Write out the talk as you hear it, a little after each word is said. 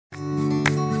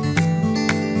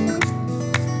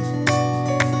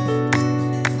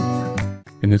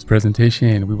this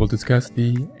presentation, we will discuss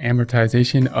the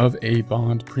amortization of a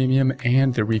bond premium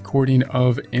and the recording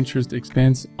of interest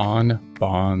expense on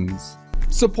bonds.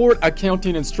 Support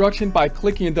accounting instruction by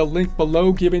clicking the link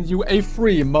below, giving you a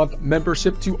free month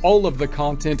membership to all of the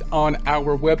content on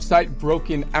our website,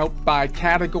 broken out by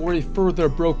category, further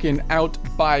broken out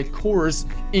by course.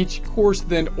 Each course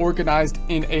then organized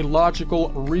in a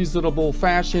logical, reasonable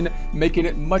fashion, making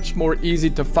it much more easy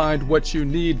to find what you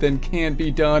need than can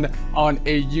be done on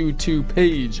a YouTube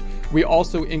page. We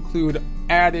also include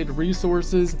added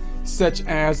resources such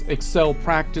as Excel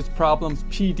practice problems,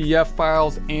 PDF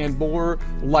files, and more,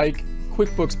 like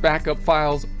QuickBooks backup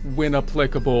files when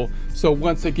applicable. So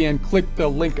once again, click the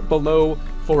link below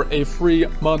for a free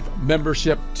month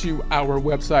membership to our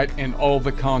website and all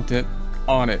the content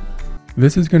on it.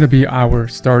 This is going to be our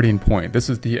starting point. This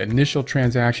is the initial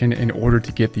transaction in order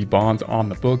to get the bonds on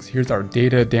the books. Here's our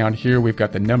data down here. We've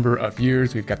got the number of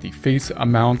years, we've got the face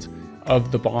amount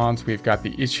of the bonds, we've got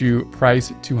the issue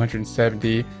price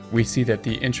 270. We see that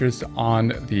the interest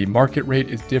on the market rate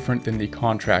is different than the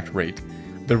contract rate.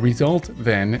 The result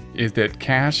then is that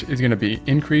cash is going to be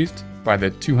increased by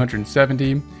the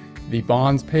 270. The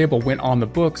bonds payable went on the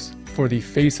books for the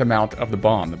face amount of the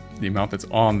bond, the amount that's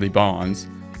on the bonds,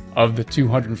 of the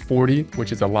 240,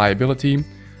 which is a liability.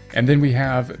 And then we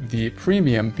have the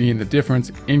premium being the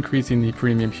difference, increasing the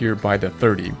premium here by the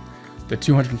 30. The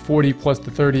 240 plus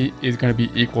the 30 is going to be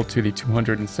equal to the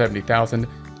 270,000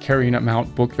 carrying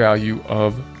amount book value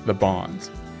of the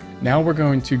bonds. Now we're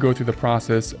going to go through the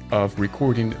process of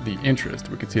recording the interest.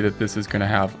 We can see that this is going to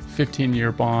have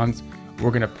 15-year bonds.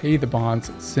 We're going to pay the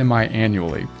bonds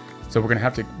semi-annually. So we're going to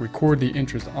have to record the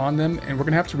interest on them, and we're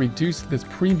going to have to reduce this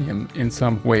premium in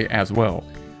some way as well.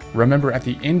 Remember, at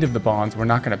the end of the bonds, we're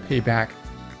not going to pay back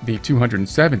the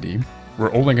 270.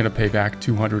 We're only going to pay back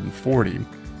 240.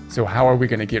 So how are we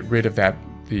going to get rid of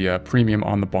the premium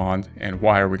on the bond, and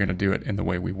why are we going to do it in the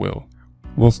way we will?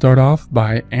 We'll start off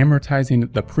by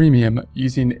amortizing the premium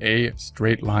using a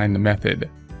straight line method.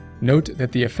 Note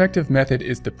that the effective method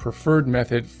is the preferred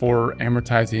method for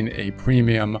amortizing a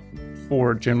premium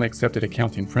for generally accepted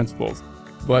accounting principles,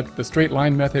 but the straight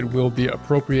line method will be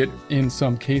appropriate in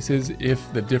some cases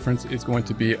if the difference is going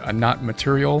to be not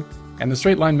material. And the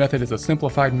straight line method is a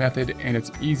simplified method, and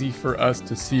it's easy for us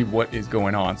to see what is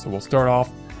going on. So we'll start off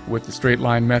with the straight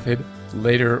line method.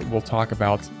 Later, we'll talk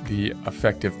about the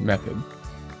effective method.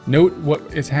 Note what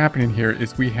is happening here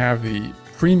is we have the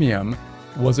premium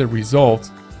was a result,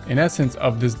 in essence,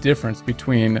 of this difference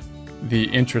between the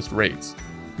interest rates.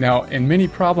 Now, in many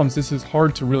problems, this is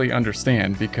hard to really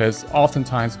understand because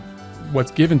oftentimes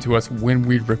what's given to us when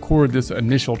we record this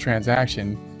initial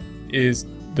transaction is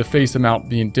the face amount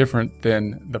being different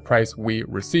than the price we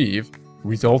receive,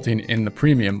 resulting in the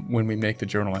premium when we make the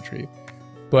journal entry.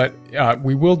 But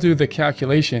we will do the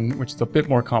calculation, which is a bit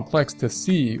more complex, to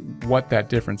see what that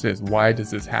difference is. Why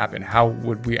does this happen? How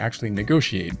would we actually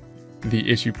negotiate the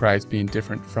issue price being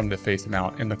different from the face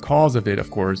amount? And the cause of it,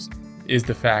 of course, is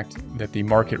the fact that the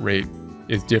market rate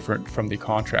is different from the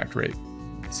contract rate.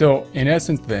 So in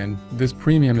essence then, this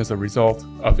premium is a result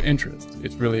of interest.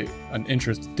 It's really an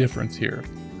interest difference here.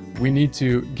 We need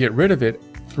to get rid of it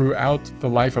throughout the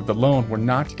life of the loan. We're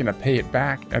not going to pay it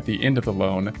back at the end of the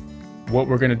loan. What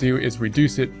we're going to do is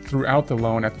reduce it throughout the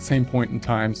loan at the same point in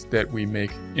times that we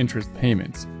make interest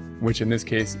payments, which in this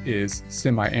case is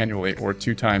semi-annually, or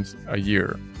 2 times a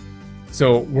year.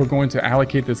 So we're going to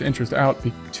allocate this interest out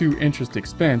to interest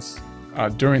expense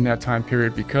during that time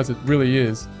period, because it really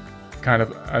is kind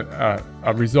of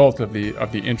a result of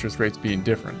the interest rates being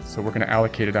different. So we're going to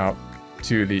allocate it out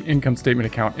to the income statement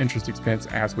account interest expense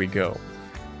as we go.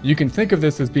 You can think of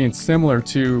this as being similar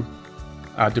to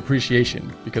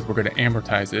depreciation, because we're going to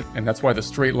amortize it, and that's why the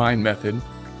straight line method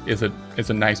is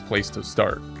a nice place to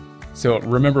start. So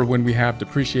remember, when we have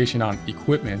depreciation on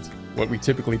equipment, what we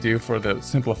typically do for the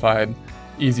simplified,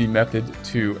 easy method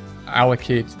to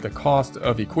allocate the cost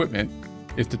of equipment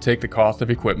is to take the cost of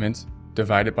equipment,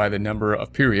 divide it by the number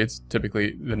of periods,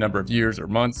 typically the number of years or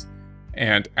months,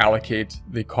 and allocate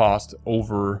the cost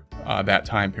over that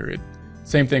time period.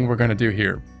 Same thing we're going to do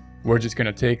here. We're just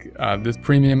going to take this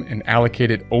premium and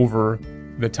allocate it over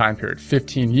the time period,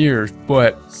 15 years,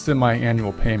 but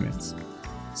semi-annual payments.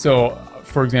 So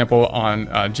for example,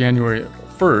 on January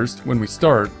 1st, when we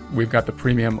start, we've got the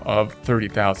premium of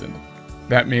 30,000.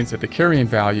 That means that the carrying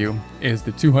value is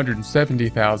the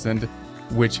 270,000,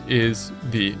 which is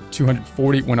the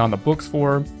 240 went on the books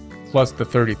for, plus the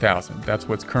 30,000. That's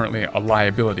what's currently a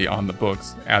liability on the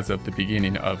books as of the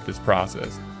beginning of this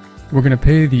process. We're going to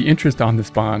pay the interest on this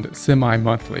bond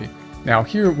semi-monthly. Now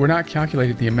here, we're not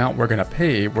calculating the amount we're going to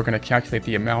pay, we're going to calculate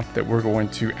the amount that we're going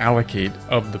to allocate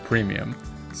of the premium.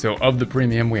 So of the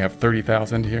premium, we have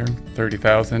 30,000 here,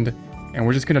 30,000, and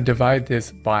we're just going to divide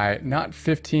this by not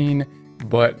 15,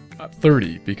 but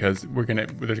 30, because there's going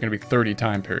to be 30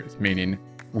 time periods, meaning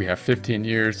we have 15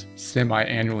 years,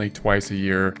 semi-annually, twice a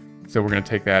year. So we're going to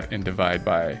take that and divide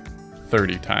by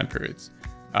 30 time periods.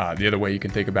 The other way you can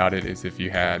think about it is if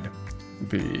you had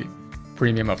the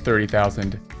premium of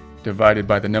 30,000 divided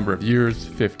by the number of years,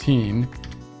 15,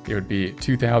 it would be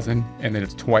 2,000, and then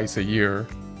it's twice a year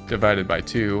divided by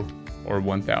 2, or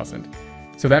 1,000.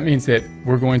 So that means that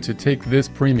we're going to take this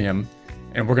premium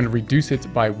and we're going to reduce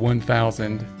it by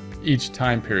 1,000 each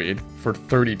time period for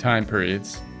 30 time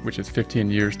periods, which is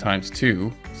 15 years times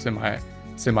 2,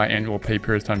 semi-annual pay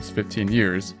periods times 15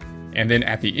 years. And then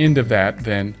at the end of that,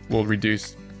 then we'll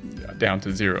reduce down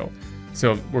to 0.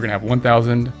 So we're going to have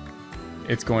 1,000.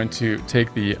 It's going to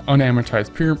take the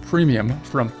unamortized premium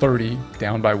from 30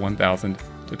 down by 1,000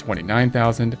 to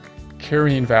 29,000.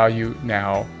 Carrying value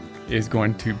now is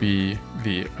going to be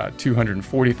the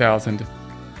 240,000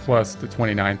 plus the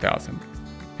 29,000.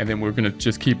 And then we're going to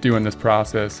just keep doing this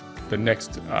process. The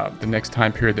next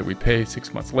time period that we pay,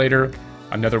 6 months later,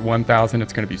 another 1,000,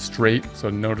 it's going to be straight. So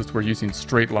notice we're using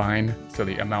straight line. So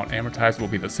the amount amortized will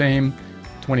be the same,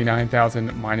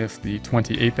 29,000 minus the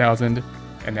 28,000.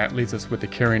 And that leaves us with the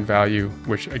carrying value,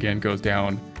 which again goes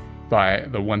down by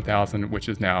the 1,000, which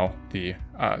is now the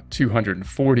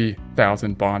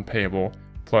 240,000 bond payable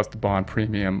plus the bond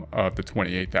premium of the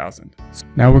 28,000.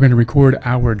 Now we're going to record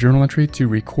our journal entry to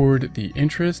record the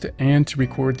interest and to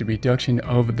record the reduction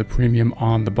of the premium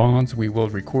on the bonds. We will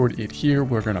record it here.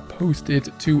 We're going to post it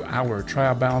to our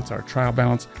trial balance. Our trial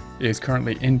balance is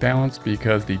currently in balance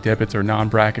because the debits are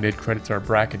non-bracketed, credits are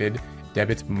bracketed.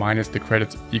 Debits minus the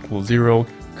credits equals 0.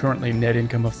 Currently net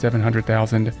income of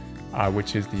 700,000,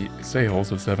 which is the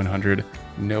sales of 700.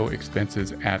 No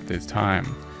expenses at this time.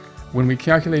 When we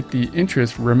calculate the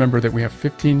interest, remember that we have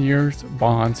 15 years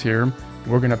bonds here.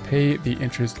 We're going to pay the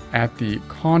interest at the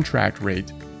contract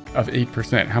rate of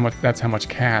 8%. That's how much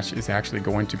cash is actually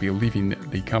going to be leaving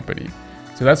the company.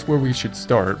 So that's where we should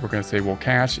start. We're going to say, well,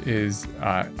 cash is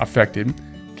affected.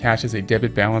 Cash is a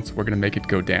debit balance. We're going to make it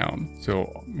go down.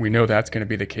 So we know that's going to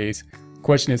be the case.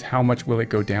 Question is, how much will it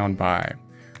go down by?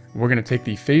 We're going to take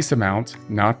the face amount,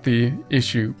 not the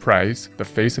issue price. The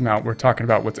face amount, we're talking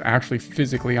about what's actually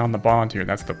physically on the bond here.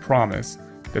 That's the promise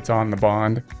that's on the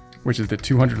bond, which is the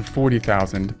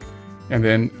 240,000. And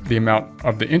then the amount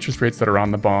of the interest rates that are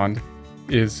on the bond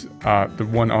is the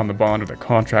one on the bond, or the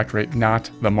contract rate,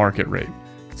 not the market rate.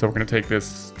 So we're going to take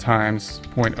this times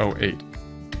 0.08.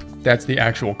 That's the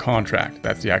actual contract.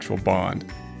 That's the actual bond.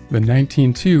 The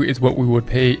 19.2 is what we would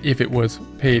pay if it was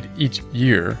paid each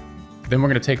year. Then we're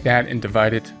going to take that and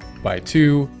divide it by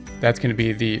 2. That's going to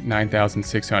be the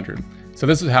 9,600. So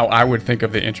this is how I would think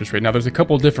of the interest rate. Now there's a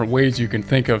couple different ways you can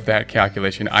think of that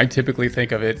calculation. I typically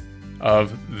think of it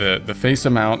of the face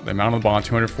amount, the amount of the bond,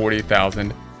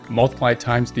 240,000, multiplied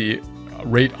times the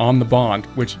rate on the bond,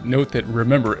 which note that,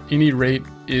 remember, any rate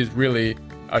is really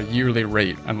a yearly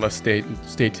rate unless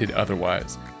stated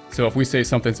otherwise. So if we say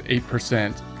something's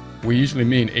 8%, we usually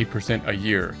mean 8% a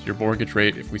year. Your mortgage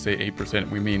rate, if we say 8%,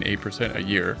 we mean 8% a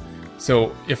year.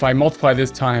 So if I multiply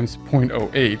this times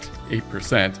 0.08,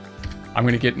 8%, I'm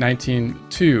going to get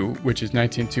 19.2, which is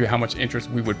 19.2 how much interest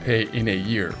we would pay in a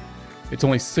year. It's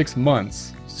only 6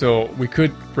 months, so we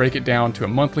could break it down to a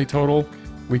monthly total.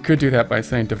 We could do that by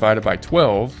saying divided by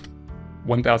 12,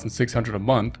 1,600 a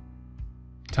month,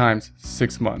 times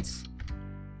 6 months.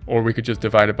 Or we could just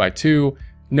divide it by 2.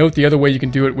 Note the other way you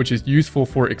can do it, which is useful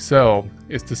for Excel,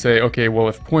 is to say, okay, well,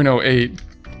 if 0.08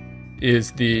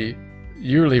 is the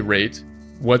yearly rate,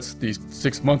 what's the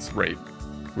 6 months rate?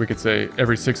 We could say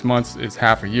every 6 months is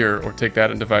half a year, or take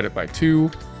that and divide it by 2.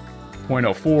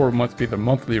 0.04 must be the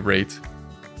monthly rate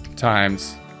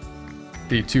times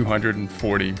the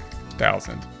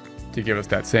 240,000 to give us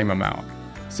that same amount.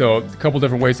 So a couple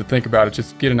different ways to think about it.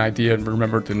 Just get an idea and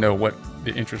remember to know what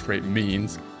the interest rate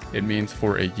means. It means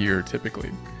for a year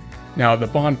typically. Now the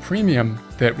bond premium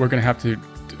that we're going to have to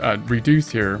reduce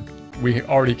here, we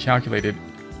already calculated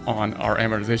on our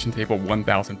amortization table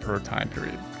 1,000 per time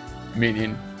period,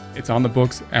 meaning it's on the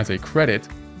books as a credit,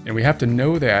 and we have to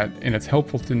know that, and it's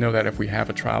helpful to know that if we have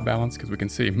a trial balance, because we can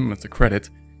see, it's a credit,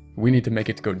 we need to make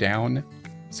it go down,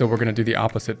 so we're going to do the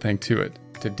opposite thing to it,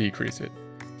 to decrease it.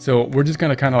 So we're just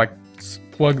going to kind of like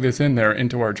plug this in there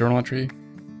into our journal entry.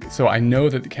 So I know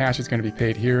that the cash is going to be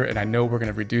paid here, and I know we're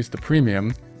going to reduce the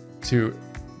premium to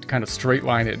kind of straight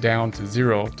line it down to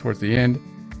 0 towards the end.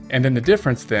 And then the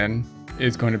difference then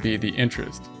is going to be the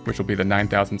interest. which will be the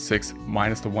 9,006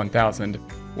 minus the 1,000,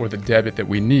 or the debit that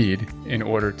we need in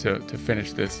order to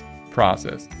finish this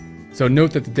process. So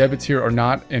note that the debits here are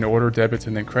not in order, debits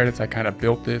and then credits. I kind of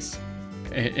built this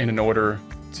in an order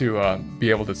to be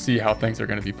able to see how things are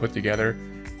going to be put together.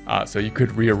 So you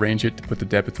could rearrange it to put the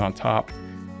debits on top,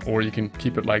 or you can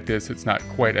keep it like this. It's not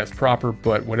quite as proper,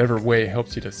 but whatever way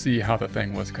helps you to see how the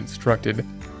thing was constructed,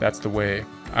 that's the way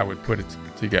I would put it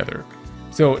together.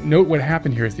 So note what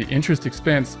happened here is the interest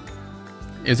expense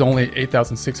is only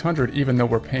 8,600, even though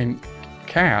we're paying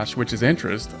cash, which is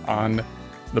interest, on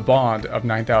the bond of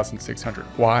 9,600.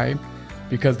 Why?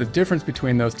 Because the difference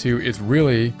between those two is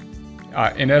really,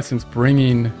 in essence,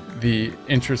 bringing the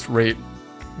interest rate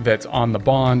that's on the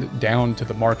bond down to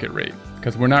the market rate.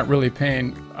 Because we're not really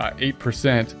paying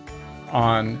 8%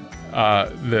 on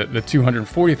the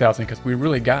 240,000, because we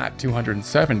really got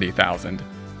 270,000,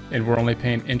 and we're only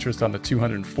paying interest on the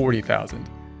 240,000.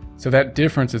 So that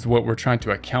difference is what we're trying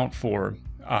to account for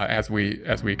as we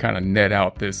kind of net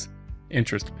out this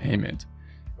interest payment.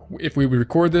 If we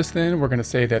record this, then we're going to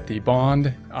say that the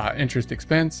bond interest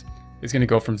expense is going to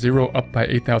go from 0 up by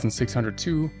 8,600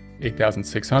 to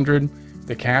 8,600.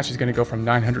 The cash is going to go from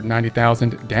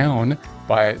 990,000 down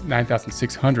by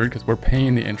 9,600 because we're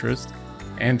paying the interest.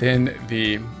 And then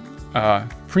the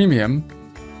premium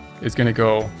is going to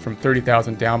go from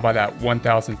 30,000 down by that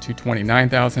 1,000 to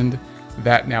 29,000.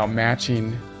 That now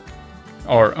matching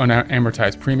our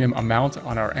unamortized premium amount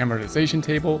on our amortization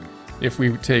table. If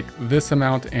we take this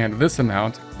amount and this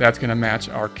amount, that's going to match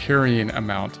our carrying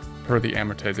amount per the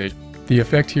amortization. The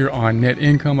effect here on net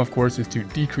income, of course, is to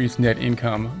decrease net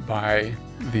income by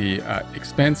the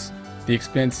expense. The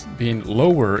expense being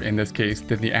lower in this case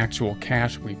than the actual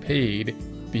cash we paid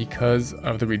because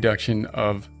of the reduction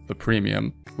of the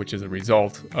premium, which is a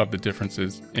result of the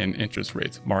differences in interest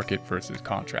rates, market versus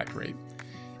contract rate.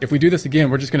 If we do this again,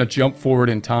 we're just going to jump forward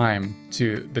in time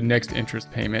to the next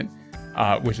interest payment,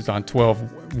 which is on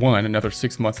 12/1, another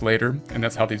 6 months later. And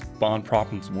that's how these bond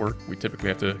problems work. We typically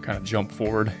have to kind of jump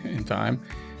forward in time.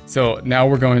 So now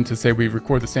we're going to say we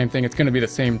record the same thing. It's going to be the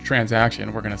same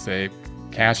transaction. We're going to say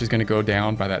cash is going to go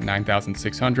down by that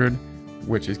 9,600,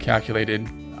 which is calculated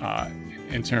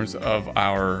in terms of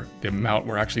the amount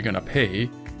we're actually going to pay.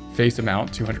 Face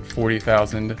amount,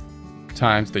 240,000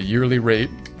 times the yearly rate,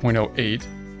 0.08,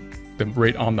 the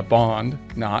rate on the bond,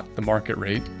 not the market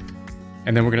rate.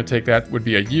 And then we're going to take that would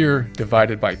be a year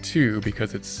divided by 2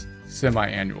 because it's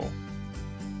semi-annual.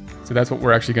 So that's what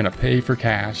we're actually going to pay for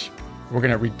cash. We're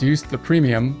going to reduce the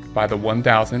premium by the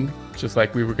 1,000, just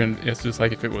like it's just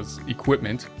like if it was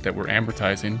equipment that we're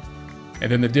amortizing.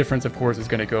 And then the difference, of course, is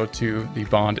going to go to the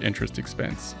bond interest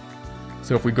expense.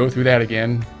 So if we go through that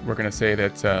again, we're going to say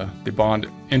that the bond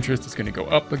interest is going to go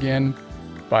up again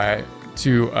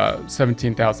to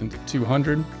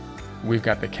 17,200. We've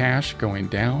got the cash going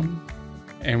down,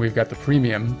 and we've got the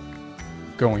premium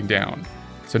going down.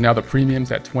 So now the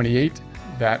premium's at 28.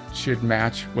 That should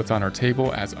match what's on our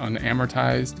table as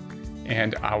unamortized,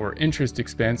 and our interest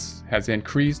expense has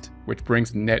increased, which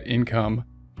brings net income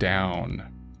down.